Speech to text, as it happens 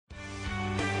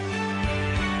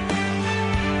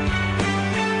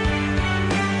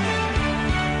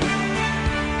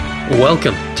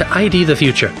Welcome to ID the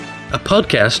Future, a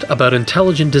podcast about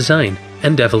intelligent design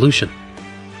and evolution.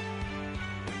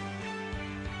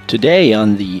 Today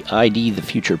on the ID the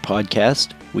Future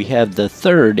podcast, we have the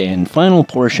third and final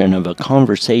portion of a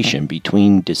conversation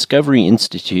between Discovery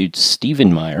Institute's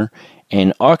Stephen Meyer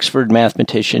and Oxford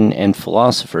mathematician and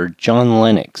philosopher John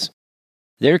Lennox.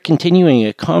 They're continuing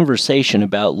a conversation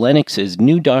about Lennox's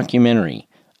new documentary,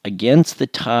 Against the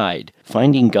Tide,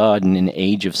 Finding God in an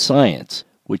Age of Science,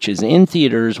 which is in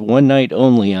theaters one night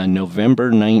only on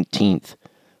November 19th.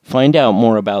 Find out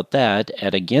more about that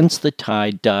at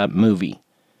againstthetide.movie.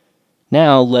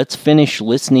 Now, let's finish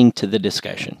listening to the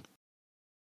discussion.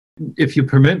 If you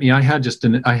permit me, I had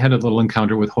a little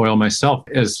encounter with Hoyle myself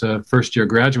as a first-year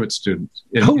graduate student.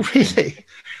 Oh, really?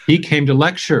 He came to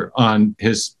lecture on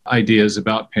his ideas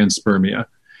about panspermia.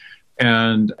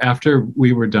 And after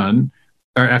he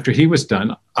was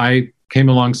done, I came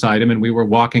alongside him and we were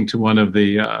walking to one of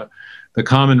the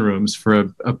common rooms for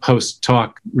a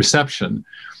post-talk reception.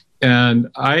 And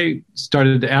I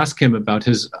started to ask him about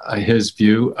his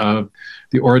view of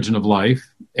the origin of life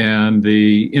and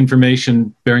the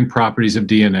information-bearing properties of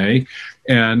DNA.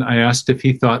 And I asked if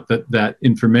he thought that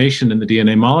information in the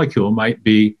DNA molecule might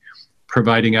be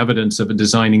providing evidence of a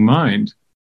designing mind.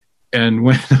 And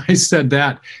when I said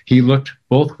that, he looked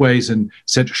both ways and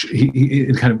said, he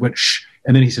kind of went, shh.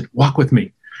 And then he said, walk with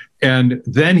me. And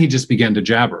then he just began to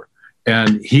jabber.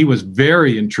 And he was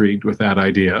very intrigued with that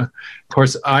idea. Of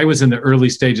course, I was in the early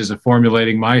stages of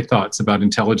formulating my thoughts about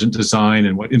intelligent design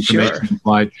and what information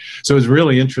implied. So it was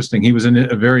really interesting. He was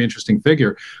a very interesting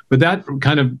figure. But that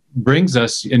kind of brings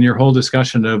us in your whole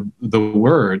discussion of the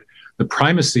word, the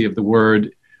primacy of the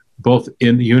word, both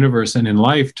in the universe and in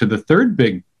life, to the third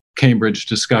big Cambridge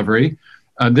discovery.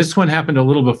 This one happened a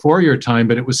little before your time,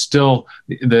 but it was still,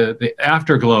 the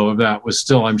afterglow of that was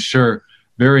still, I'm sure,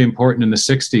 very important in the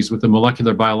 60s with the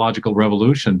molecular biological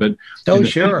revolution. But in the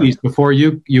 50s, before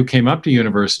you came up to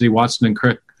university, Watson and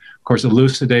Crick, of course,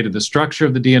 elucidated the structure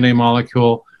of the DNA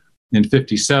molecule. In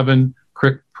 57,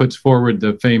 Crick puts forward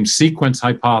the famed sequence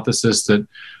hypothesis that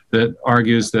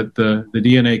argues that the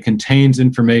DNA contains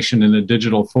information in a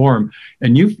digital form.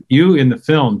 And you in the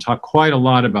film talk quite a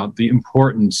lot about the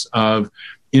importance of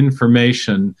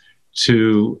information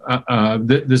to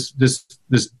this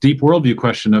deep worldview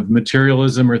question of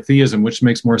materialism or theism, which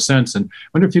makes more sense. And I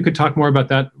wonder if you could talk more about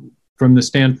that from the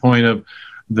standpoint of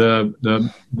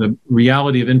the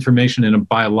reality of information in a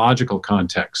biological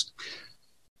context.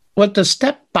 Well, to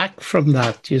step back from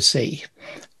that, you see,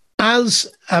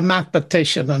 as a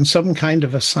mathematician and some kind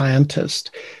of a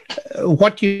scientist,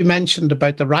 what you mentioned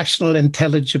about the rational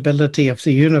intelligibility of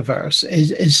the universe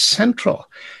is central.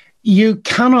 You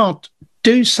cannot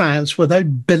do science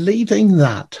without believing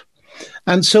that.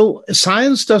 And so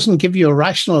science doesn't give you a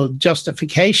rational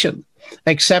justification,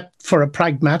 except for a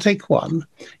pragmatic one.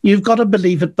 You've got to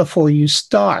believe it before you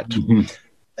start. Mm-hmm.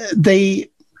 The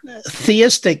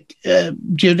theistic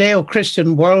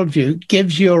Judeo-Christian worldview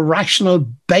gives you a rational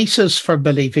basis for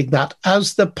believing that,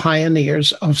 as the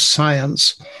pioneers of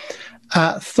science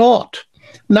thought.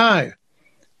 Now,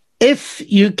 if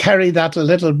you carry that a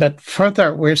little bit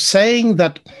further, we're saying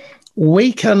that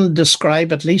we can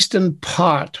describe, at least in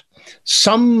part,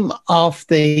 some of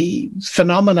the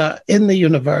phenomena in the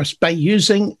universe by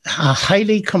using a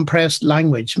highly compressed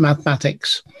language,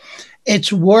 mathematics.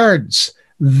 It's words,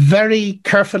 very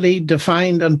carefully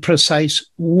defined and precise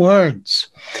words.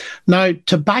 Now,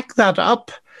 to back that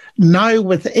up, now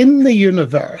within the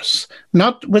universe,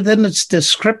 not within its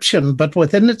description, but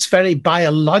within its very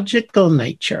biological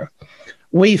nature,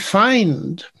 we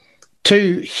find,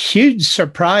 to huge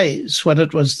surprise when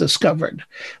it was discovered,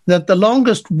 that the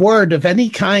longest word of any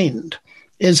kind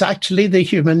is actually the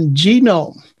human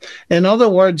genome. In other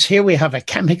words, here we have a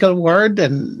chemical word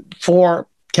in 4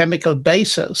 chemical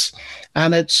bases,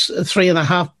 and it's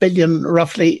 3.5 billion,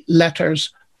 roughly,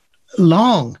 letters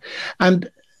long.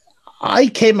 And I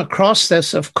came across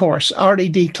this, of course.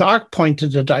 R.E.D. Clark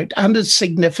pointed it out, and its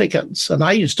significance. And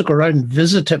I used to go around and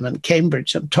visit him in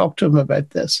Cambridge and talk to him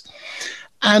about this.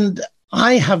 And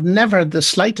I have never the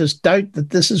slightest doubt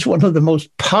that this is one of the most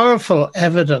powerful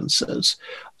evidences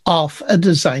of a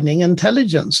designing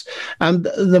intelligence. And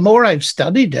the more I've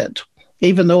studied it,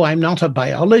 even though I'm not a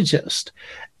biologist,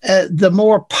 the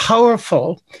more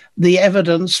powerful the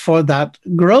evidence for that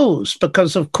grows.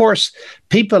 Because, of course,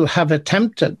 people have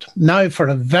attempted now for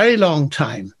a very long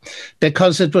time,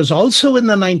 because it was also in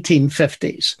the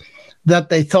 1950s that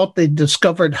they thought they'd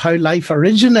discovered how life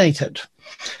originated.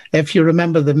 If you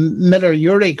remember the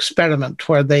Miller-Urey experiment,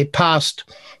 where they passed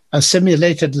a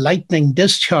simulated lightning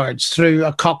discharge through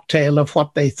a cocktail of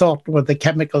what they thought were the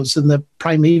chemicals in the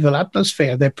primeval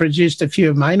atmosphere. They produced a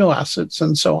few amino acids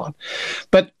and so on.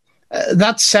 But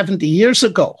that's 70 years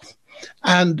ago.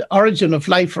 And origin of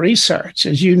life research,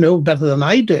 as you know better than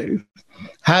I do,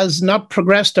 has not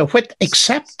progressed a whit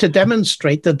except to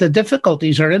demonstrate that the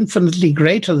difficulties are infinitely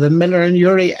greater than Miller and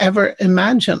Urey ever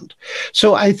imagined.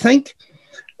 So I think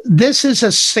this is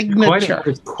a signature.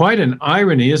 It's quite an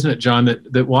irony, isn't it, John,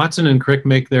 that Watson and Crick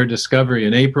make their discovery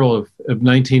in April of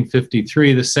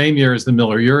 1953, the same year as the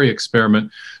Miller-Urey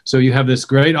experiment. So you have this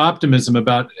great optimism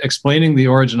about explaining the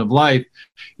origin of life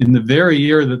in the very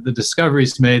year that the discovery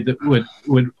is made that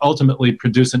would ultimately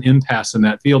produce an impasse in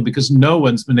that field, because no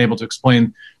one's been able to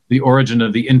explain the origin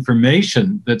of the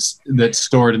information that's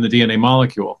stored in the DNA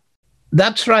molecule.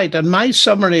 That's right. And my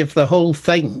summary of the whole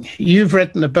thing, you've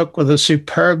written a book with a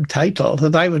superb title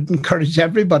that I would encourage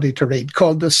everybody to read,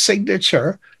 called The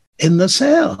Signature in the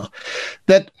Cell,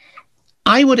 that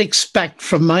I would expect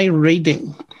from my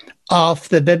reading of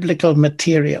the biblical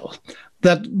material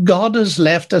that God has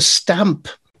left a stamp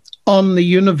on the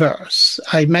universe.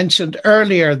 I mentioned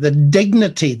earlier the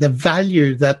dignity, the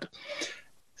value that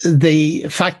the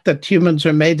fact that humans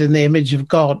are made in the image of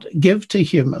God give to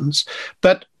humans.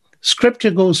 But Scripture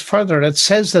goes further. It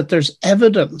says that there's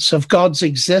evidence of God's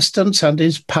existence and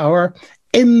his power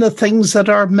in the things that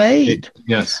are made.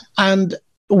 Yes. And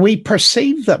we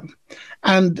perceive them.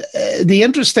 And the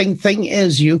interesting thing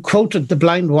is, you quoted the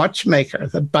blind watchmaker,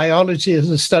 that biology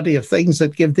is a study of things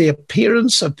that give the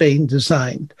appearance of being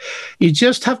designed. You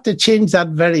just have to change that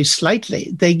very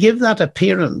slightly. They give that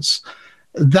appearance.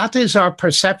 That is our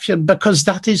perception, because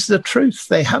that is the truth.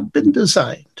 They have been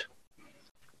designed.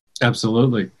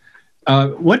 Absolutely.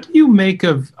 What do you make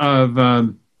of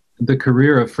the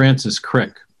career of Francis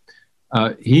Crick?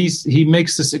 He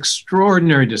makes this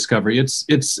extraordinary discovery.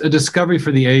 It's a discovery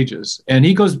for the ages, and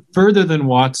he goes further than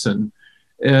Watson.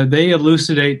 They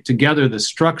elucidate together the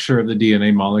structure of the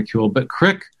DNA molecule, but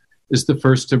Crick is the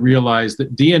first to realize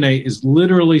that DNA is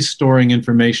literally storing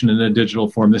information in a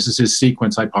digital form. This is his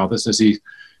sequence hypothesis. He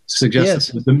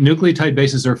suggests that the nucleotide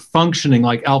bases are functioning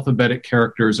like alphabetic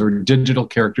characters or digital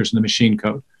characters in the machine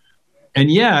code. And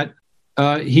yet,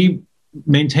 he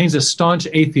maintains a staunch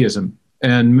atheism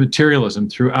and materialism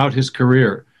throughout his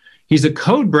career. He's a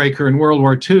code breaker in World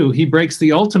War II. He breaks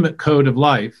the ultimate code of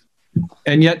life,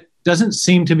 and yet doesn't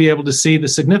seem to be able to see the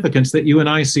significance that you and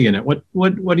I see in it. What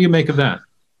do you make of that?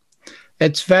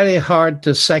 It's very hard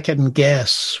to second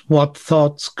guess what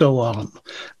thoughts go on.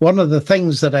 One of the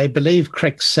things that I believe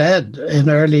Crick said in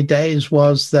early days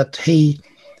was that he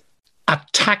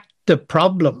attacked the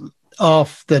problem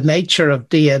of the nature of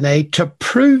DNA to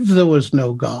prove there was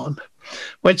no God,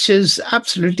 which is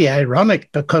absolutely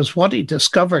ironic, because what he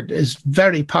discovered is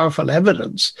very powerful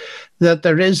evidence that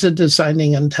there is a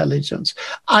designing intelligence.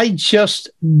 I just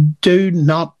do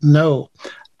not know.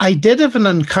 I did have an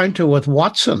encounter with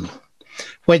Watson,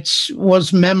 which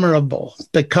was memorable,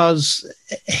 because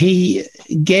he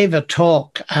gave a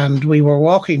talk and we were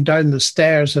walking down the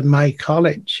stairs in my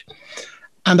college.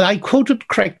 And I quoted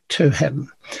Crick to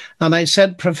him. And I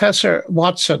said, Professor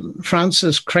Watson,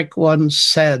 Francis Crick once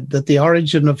said that the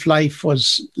origin of life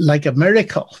was like a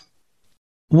miracle.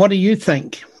 What do you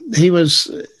think? He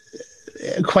was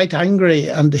quite angry,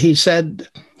 and he said,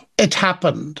 it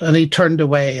happened, and he turned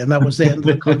away, and that was the end of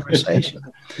the conversation.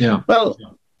 Yeah. Well,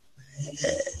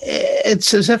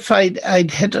 it's as if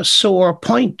I'd hit a sore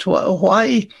point.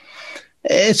 Why?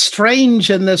 It's strange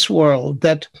in this world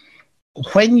that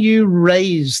when you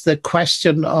raise the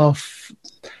question of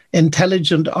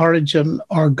intelligent origin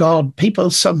or God, people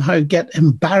somehow get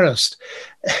embarrassed.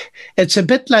 It's a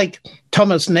bit like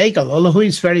Thomas Nagel, although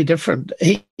he's very different.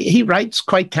 He writes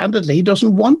quite candidly, he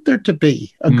doesn't want there to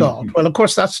be a God. Well, of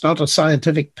course, that's not a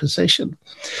scientific position.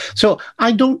 So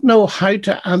I don't know how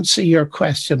to answer your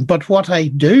question, but what I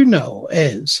do know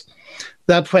is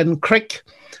that when Crick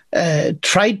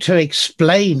tried to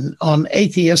explain on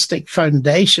atheistic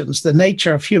foundations the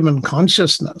nature of human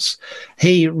consciousness,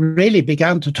 he really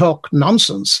began to talk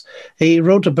nonsense. He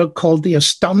wrote a book called The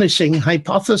Astonishing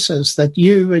Hypothesis, that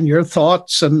you and your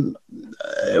thoughts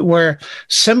were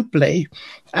simply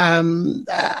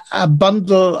a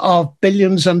bundle of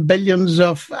billions and billions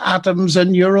of atoms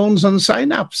and neurons and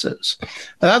synapses.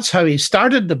 That's how he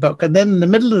started the book. And then in the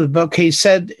middle of the book, he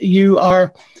said, you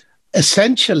are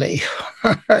essentially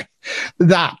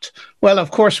that. Well,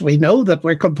 of course, we know that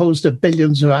we're composed of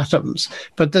billions of atoms,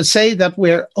 but to say that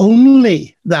we're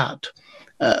only that,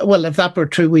 well, if that were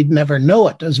true, we'd never know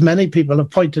it, as many people have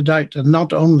pointed out, and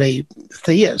not only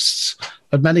theists,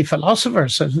 but many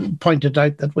philosophers have pointed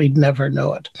out that we'd never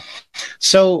know it.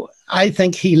 So I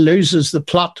think he loses the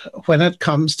plot when it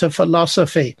comes to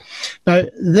philosophy. Now,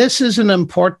 this is an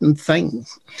important thing,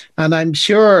 and I'm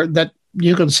sure that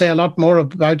you can say a lot more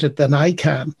about it than I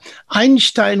can.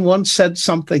 Einstein once said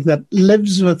something that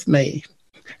lives with me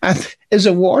and is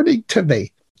a warning to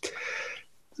me.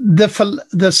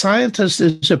 The scientist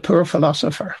is a poor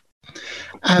philosopher.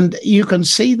 And you can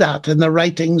see that in the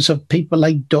writings of people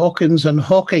like Dawkins and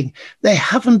Hawking. They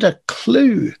haven't a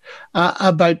clue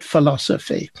about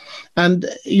philosophy. And,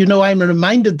 I'm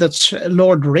reminded that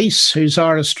Lord Rees, who's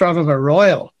our Astronomer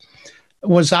Royal,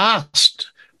 was asked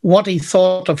what he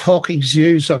thought of Hawking's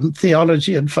views on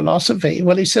theology and philosophy.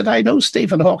 Well, he said, I know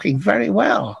Stephen Hawking very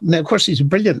well. And of course, he's a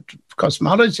brilliant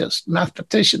cosmologist,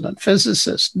 mathematician, and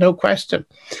physicist, no question.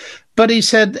 But he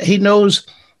said he knows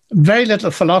very little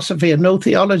philosophy and no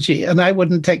theology, and I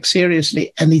wouldn't take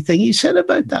seriously anything he said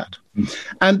about that.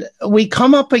 And we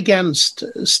come up against,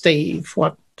 Steve,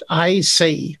 what I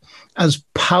see as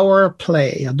power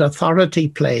play and authority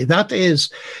play. That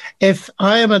is, if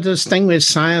I am a distinguished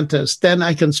scientist, then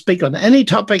I can speak on any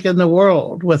topic in the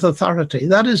world with authority.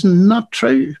 That is not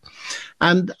true.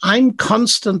 And I'm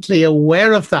constantly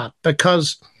aware of that,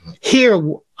 because here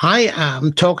I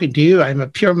am talking to you. I'm a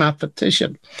pure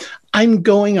mathematician. I'm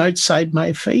going outside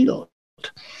my field.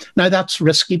 Now, that's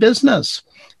risky business.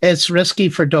 It's risky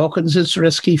for Dawkins. It's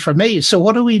risky for me. So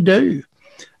what do we do?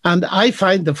 And I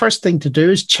find the first thing to do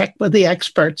is check with the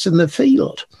experts in the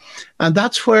field. And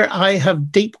that's where I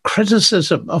have deep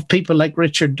criticism of people like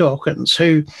Richard Dawkins,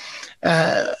 who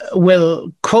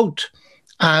will quote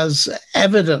as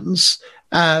evidence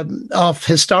of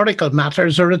historical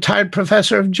matters a retired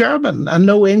professor of German and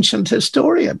no ancient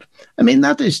historian. I mean,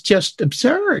 that is just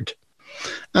absurd.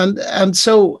 And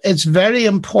so it's very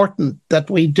important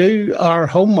that we do our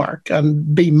homework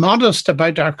and be modest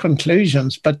about our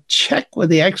conclusions, but check with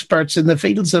the experts in the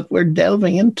fields that we're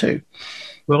delving into.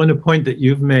 Well, and a point that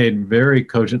you've made very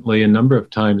cogently a number of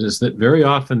times is that very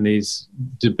often these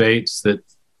debates that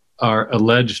are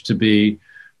alleged to be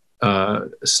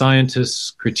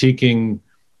scientists critiquing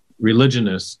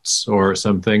religionists or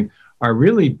something are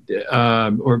really,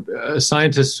 or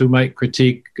scientists who might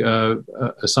critique a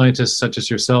scientist such as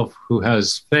yourself who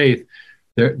has faith.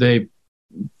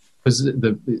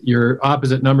 Your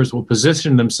opposite numbers will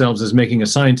position themselves as making a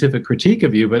scientific critique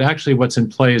of you, but actually what's in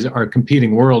play are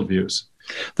competing worldviews.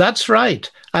 That's right.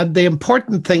 And the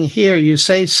important thing here, you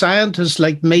say scientists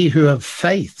like me who have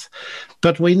faith,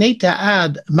 but we need to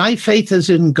add, my faith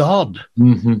is in God.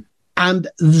 Mm-hmm. And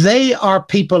they are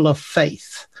people of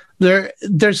faith.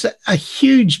 There's a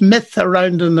huge myth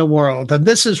around in the world, and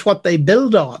this is what they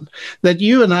build on, that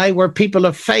you and I were people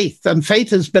of faith, and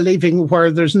faith is believing where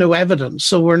there's no evidence,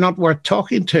 so we're not worth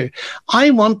talking to.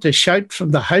 I want to shout from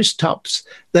the housetops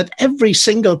that every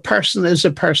single person is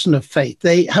a person of faith.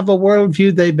 They have a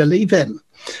worldview they believe in.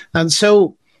 And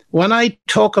so when I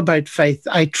talk about faith,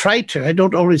 I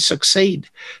don't always succeed,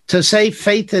 to say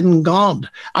faith in God.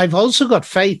 I've also got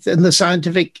faith in the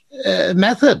scientific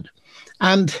method.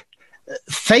 And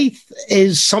faith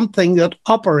is something that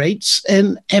operates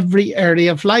in every area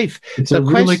of life. It's a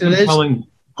really compelling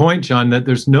point, John, that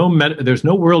there's no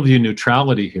worldview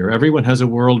neutrality here. Everyone has a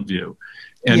worldview.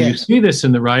 And yes, you see this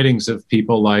in the writings of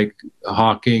people like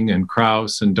Hawking and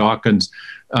Krauss and Dawkins.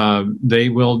 They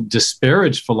will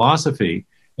disparage philosophy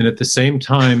and at the same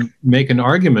time make an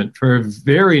argument for a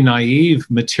very naive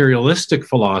materialistic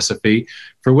philosophy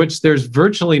for which there's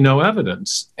virtually no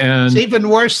evidence. And it's even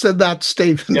worse than that,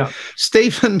 Stephen. Yeah.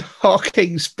 Stephen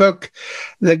Hawking's book,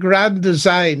 The Grand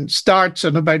Design, starts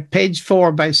on about page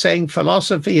 4 by saying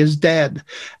philosophy is dead.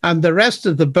 And the rest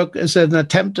of the book is an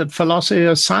attempt at philosophy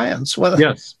of science. Well,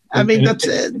 yes. I mean, that's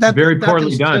very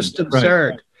poorly done. Just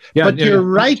absurd. Right. Yeah, but you're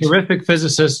right. Terrific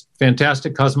physicist,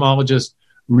 fantastic cosmologist,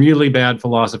 really bad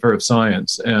philosopher of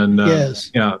science. And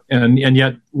yes. And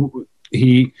yet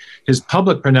his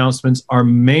public pronouncements are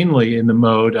mainly in the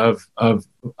mode of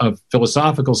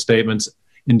philosophical statements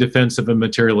in defense of a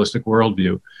materialistic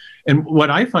worldview. And what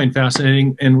I find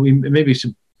fascinating, and we maybe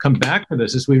should come back to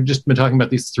this, is we've just been talking about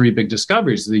these 3 big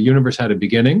discoveries. The universe had a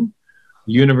beginning.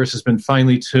 The universe has been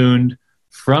finely tuned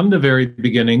from the very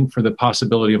beginning for the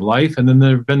possibility of life. And then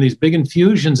there have been these big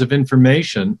infusions of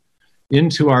information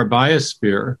into our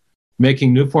biosphere,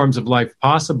 making new forms of life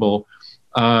possible.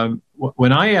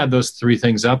 When I add those 3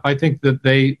 things up, I think that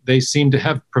they seem to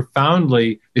have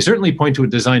they certainly point to a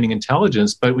designing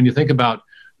intelligence, but when you think about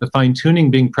the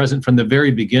fine-tuning being present from the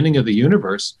very beginning of the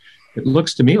universe, it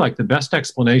looks to me like the best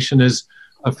explanation is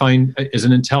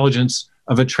an intelligence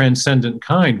of a transcendent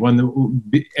kind.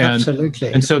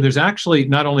 Absolutely. And so there's actually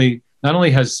not only not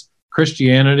only has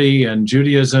Christianity and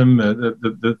Judaism,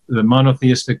 the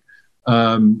monotheistic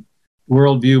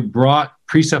worldview, brought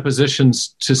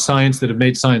presuppositions to science that have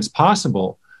made science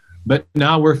possible, but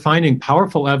now we're finding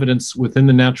powerful evidence within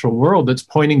the natural world that's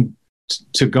pointing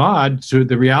to God, to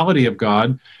the reality of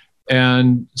God.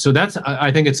 And so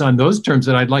I think it's on those terms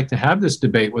that I'd like to have this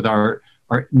debate with our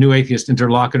new atheist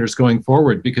interlocutors going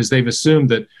forward, because they've assumed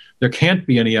that there can't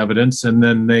be any evidence, and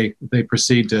then they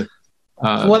proceed to.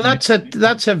 Well, that's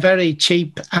a very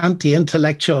cheap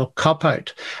anti-intellectual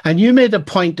cop-out. And you made a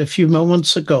point a few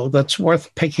moments ago that's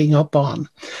worth picking up on.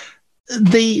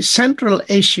 The central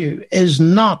issue is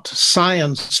not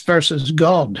science versus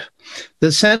God.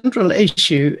 The central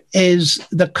issue is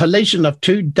the collision of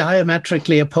two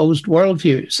diametrically opposed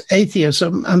worldviews,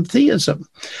 atheism and theism.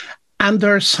 And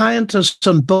there are scientists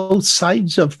on both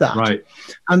sides of that. Right.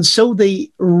 And so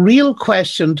the real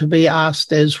question to be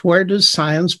asked is, where does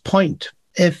science point,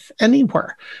 if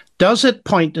anywhere? Does it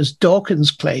point, as Dawkins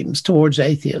claims, towards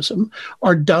atheism,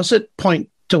 or does it point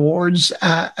towards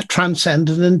a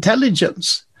transcendent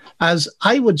intelligence, as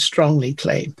I would strongly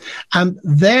claim? And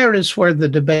there is where the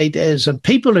debate is. And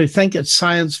people who think it's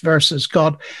science versus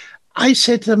God, I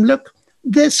say to them, look,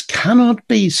 this cannot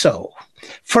be so,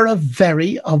 for a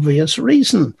very obvious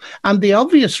reason. And the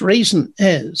obvious reason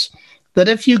is that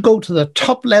if you go to the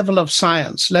top level of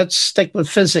science, let's stick with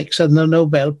physics and the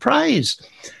Nobel Prize,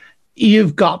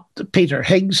 you've got Peter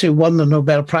Higgs, who won the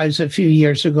Nobel Prize a few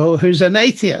years ago, who's an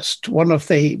atheist, one of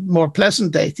the more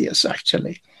pleasant atheists,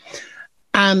 actually.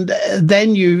 And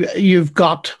then you've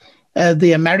got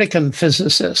the American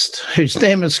physicist, whose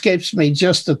name escapes me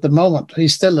just at the moment,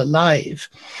 he's still alive,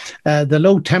 the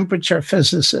low-temperature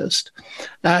physicist,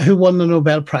 who won the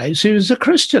Nobel Prize, who is a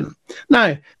Christian.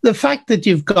 Now, the fact that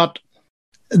you've got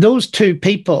those two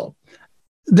people,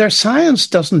 their science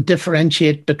doesn't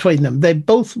differentiate between them. They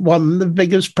both won the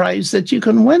biggest prize that you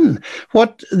can win.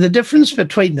 What the difference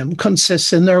between them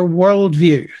consists in their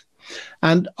worldview.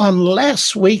 And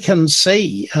unless we can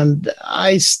see, and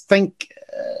I think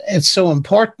it's so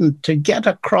important to get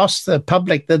across the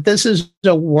public that this is a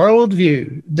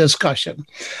worldview discussion,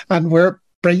 and we're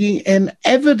bringing in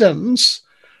evidence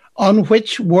on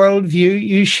which worldview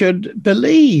you should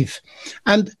believe.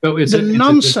 And so it's a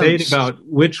debate about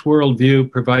which worldview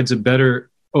provides a better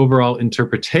overall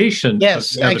interpretation.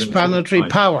 Yes, explanatory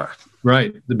power.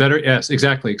 Right. The better, yes,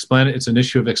 exactly. It's an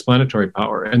issue of explanatory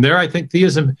power. And there, I think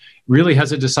theism really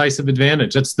has a decisive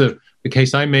advantage. That's the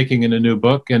case I'm making in a new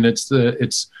book, and it's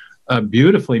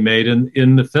beautifully made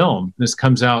in the film. This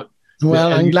comes out.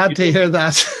 Well, I'm glad to hear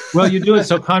that. Well, you do it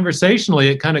so conversationally,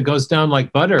 it kind of goes down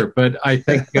like butter. But I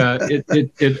think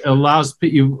it allows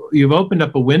you've opened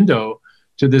up a window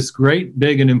to this great,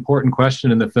 big, and important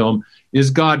question in the film: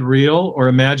 is God real or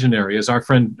imaginary? As our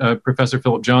friend Professor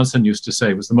Philip Johnson used to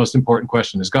say, was the most important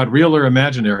question: is God real or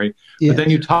imaginary? Yes. But then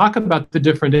you talk about the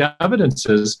different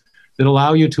evidences that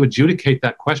allow you to adjudicate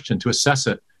that question, to assess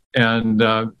it, and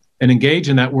engage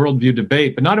in that worldview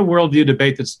debate, but not a worldview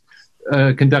debate that's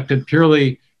conducted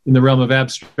purely in the realm of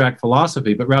abstract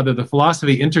philosophy, but rather the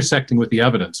philosophy intersecting with the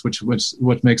evidence, which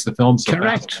makes the film so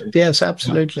correct. Yes,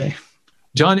 absolutely.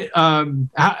 John,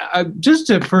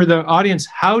 just for the audience,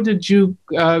 how did you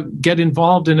get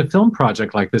involved in a film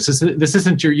project like this? This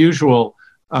isn't your usual.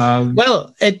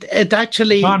 Well, it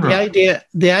actually genre.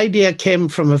 the idea came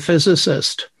from a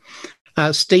physicist,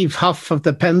 Steve Huff of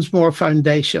the Pensmore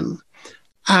Foundation,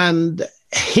 and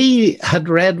he had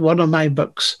read one of my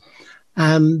books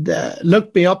and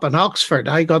looked me up in Oxford.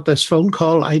 I got this phone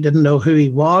call. I didn't know who he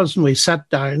was, and we sat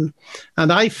down,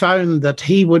 and I found that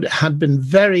he had been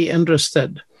very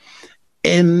interested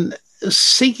in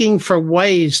seeking for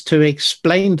ways to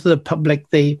explain to the public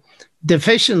the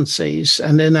deficiencies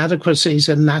and inadequacies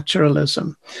in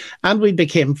naturalism. And we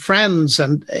became friends,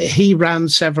 and he ran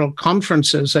several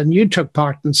conferences, and you took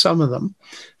part in some of them,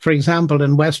 for example,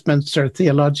 in Westminster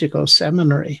Theological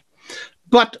Seminary.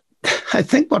 But I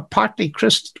think what partly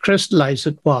crystallized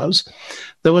it was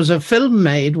there was a film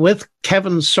made with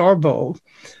Kevin Sorbo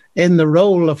in the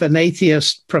role of an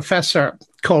atheist professor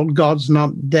called God's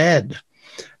Not Dead.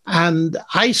 And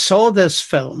I saw this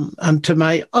film, and to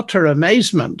my utter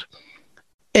amazement,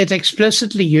 it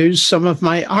explicitly used some of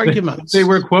my arguments. They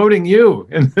were quoting you.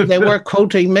 They were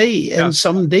quoting me in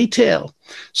some detail.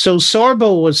 So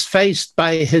Sorbo was faced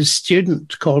by his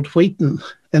student called Wheaton,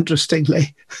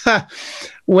 interestingly,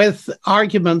 with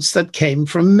arguments that came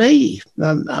from me.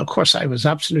 And of course, I was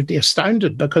absolutely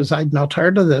astounded because I'd not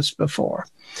heard of this before.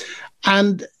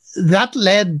 And that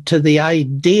led to the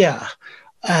idea,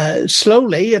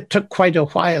 slowly, it took quite a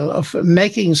while, of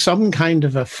making some kind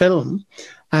of a film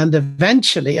and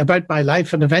eventually about my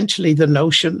life, and eventually the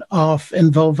notion of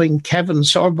involving Kevin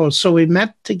Sorbo. So we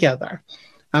met together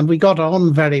and we got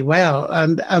on very well,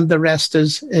 and the rest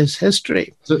is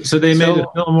history. So they made a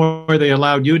film where they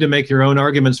allowed you to make your own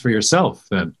arguments for yourself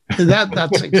then.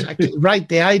 That's exactly right.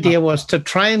 The idea was to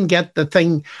try and get the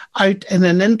thing out in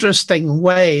an interesting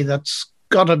way that's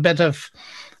got a bit of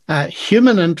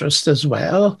human interest as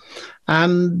well.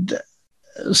 And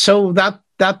so that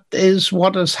is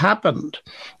what has happened.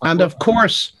 And of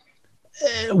course,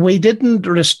 we didn't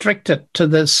restrict it to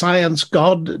the science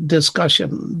God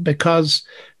discussion, because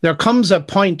there comes a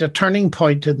turning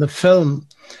point in the film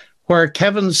where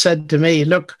Kevin said to me,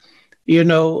 look, you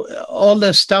know, all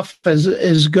this stuff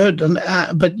is good,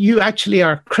 but you actually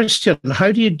are Christian.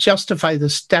 How do you justify the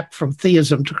step from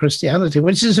theism to Christianity?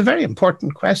 Which is a very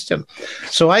important question.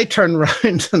 So I turn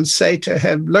around and say to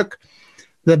him, look,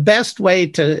 the best way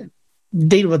to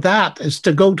deal with that is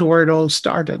to go to where it all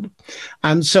started.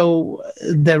 And so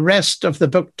the rest of the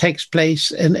book takes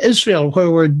place in Israel,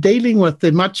 where we're dealing with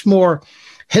the much more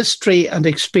history and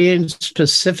experience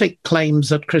specific claims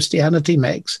that Christianity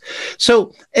makes.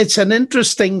 So it's an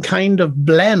interesting kind of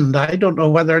blend. I don't know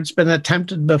whether it's been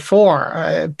attempted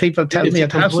before. People tell me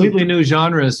it hasn't. It's a completely new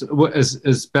genre,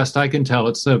 as best I can tell.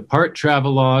 It's a part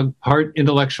travelogue, part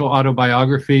intellectual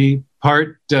autobiography,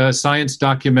 part science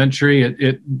documentary.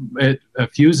 It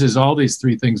fuses all these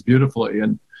three things beautifully,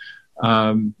 and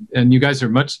you guys are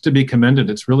much to be commended.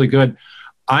 It's really good.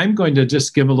 I'm going to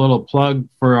just give a little plug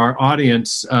for our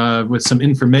audience with some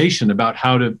information about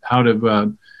how to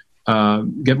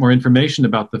get more information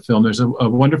about the film. There's a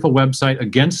wonderful website,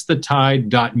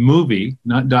 againstthetide.movie,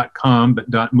 not .com,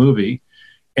 but .movie.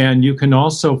 And you can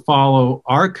also follow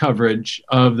our coverage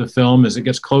of the film as it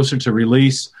gets closer to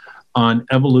release on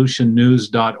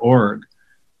evolutionnews.org.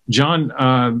 John,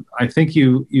 I think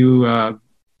you've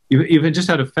just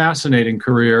had a fascinating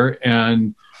career,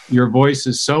 and your voice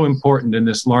is so important in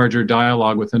this larger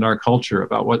dialogue within our culture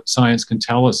about what science can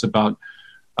tell us about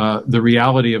the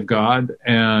reality of God.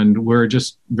 And we're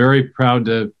just very proud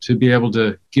to be able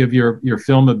to give your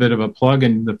film a bit of a plug,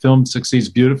 and the film succeeds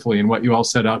beautifully in what you all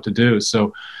set out to do.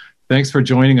 So thanks for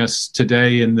joining us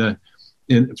today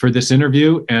for this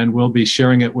interview, and we'll be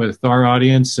sharing it with our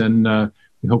audience, and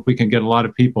we hope we can get a lot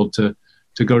of people to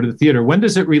go to the theater. When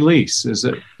does it release? Is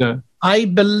it? I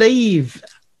believe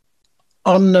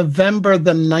on November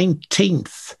the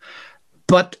 19th,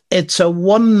 but it's a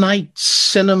one-night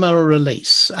cinema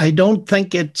release. I don't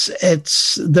think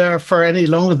it's there for any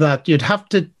longer than that. You'd have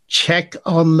to check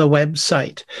on the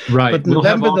website. Right. But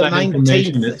November the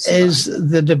 19th is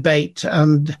the debate,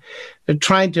 and they're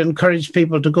trying to encourage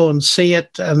people to go and see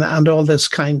it and all this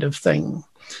kind of thing.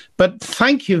 But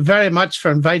thank you very much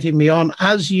for inviting me on.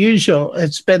 As usual,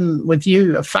 it's been with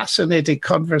you a fascinating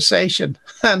conversation,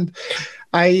 and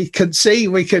I could see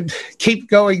we could keep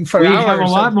going for hours. We have a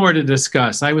lot more to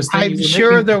discuss. I'm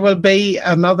sure there will be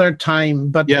another time.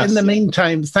 But yes, in the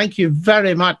meantime, thank you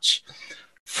very much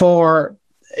for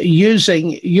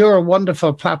using your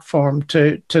wonderful platform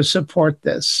to support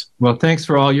this. Well, thanks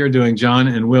for all you're doing, John,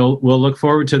 and we'll look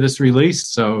forward to this release.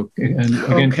 So, and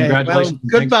again, congratulations.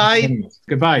 Well, goodbye.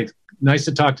 Goodbye. Nice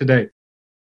to talk today.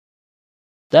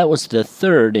 That was the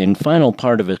third and final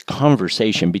part of a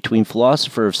conversation between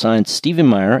philosopher of science Stephen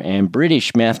Meyer and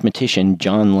British mathematician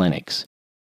John Lennox.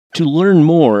 To learn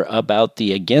more about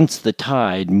the Against the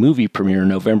Tide movie premiere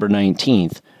November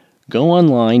 19th, go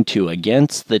online to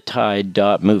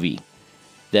againstthetide.movie.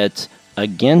 That's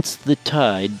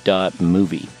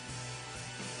againstthetide.movie.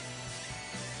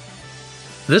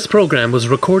 This program was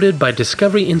recorded by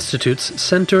Discovery Institute's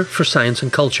Center for Science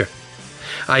and Culture.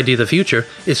 ID the Future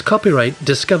is copyright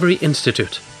Discovery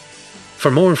Institute.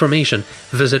 For more information,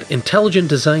 visit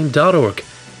intelligentdesign.org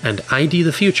and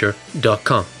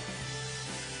idthefuture.com.